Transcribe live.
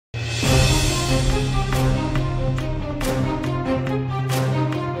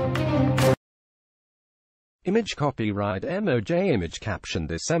Image copyright MOJ image caption.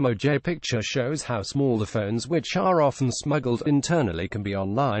 This MOJ picture shows how small the phones, which are often smuggled internally, can be.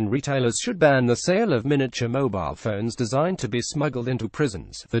 Online retailers should ban the sale of miniature mobile phones designed to be smuggled into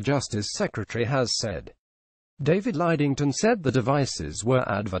prisons, the Justice Secretary has said. David Lidington said the devices were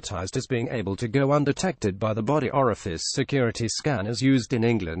advertised as being able to go undetected by the body orifice security scanners used in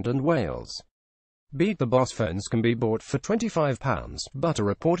England and Wales. Beat the Boss phones can be bought for £25, but are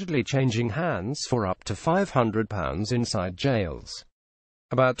reportedly changing hands for up to £500 inside jails.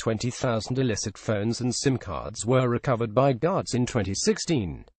 About 20,000 illicit phones and SIM cards were recovered by guards in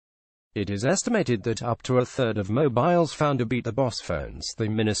 2016. It is estimated that up to a third of mobiles found are Beat the Boss phones, the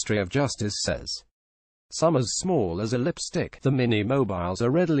Ministry of Justice says. Some as small as a lipstick, the mini mobiles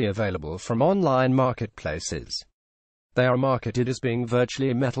are readily available from online marketplaces. They are marketed as being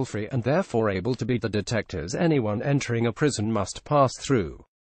virtually metal-free and therefore able to beat the detectors anyone entering a prison must pass through.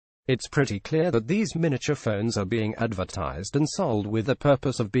 It's pretty clear that these miniature phones are being advertised and sold with the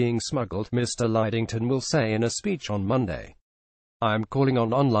purpose of being smuggled, Mr. Lidington will say in a speech on Monday. I'm calling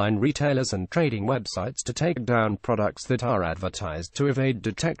on online retailers and trading websites to take down products that are advertised to evade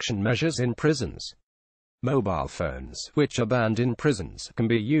detection measures in prisons. Mobile phones, which are banned in prisons, can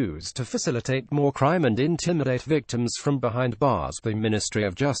be used to facilitate more crime and intimidate victims from behind bars, the Ministry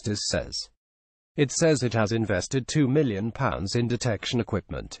of Justice says. It says it has invested £2 million in detection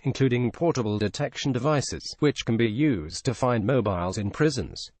equipment, including portable detection devices, which can be used to find mobiles in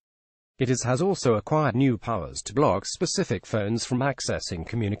prisons. It has also acquired new powers to block specific phones from accessing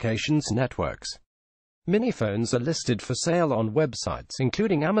communications networks. Mini phones are listed for sale on websites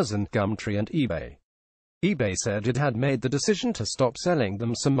including Amazon, Gumtree and eBay. eBay said it had made the decision to stop selling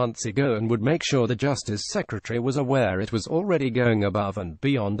them some months ago and would make sure the Justice Secretary was aware it was already going above and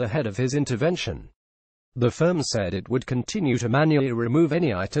beyond ahead of his intervention. The firm said it would continue to manually remove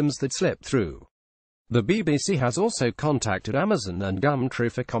any items that slipped through. The BBC has also contacted Amazon and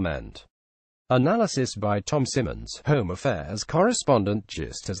Gumtree for comment. Analysis by Tom Simmons, Home Affairs correspondent.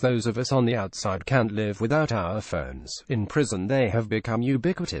 Just as those of us on the outside can't live without our phones, in prison they have become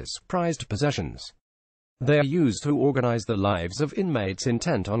ubiquitous, prized possessions. They are used to organize the lives of inmates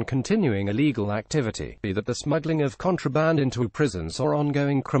intent on continuing illegal activity, be that the smuggling of contraband into prisons or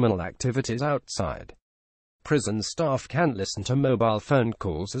ongoing criminal activities outside. Prison staff can't listen to mobile phone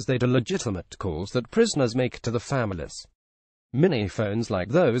calls as they do legitimate calls that prisoners make to the families. Mini phones like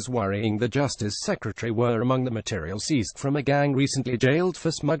those worrying the Justice Secretary were among the material seized from a gang recently jailed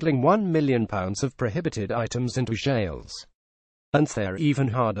for smuggling £1 million of prohibited items into jails. And they're even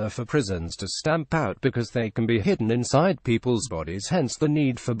harder for prisons to stamp out because they can be hidden inside people's bodies, hence the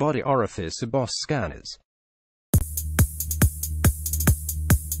need for body orifice boss scanners.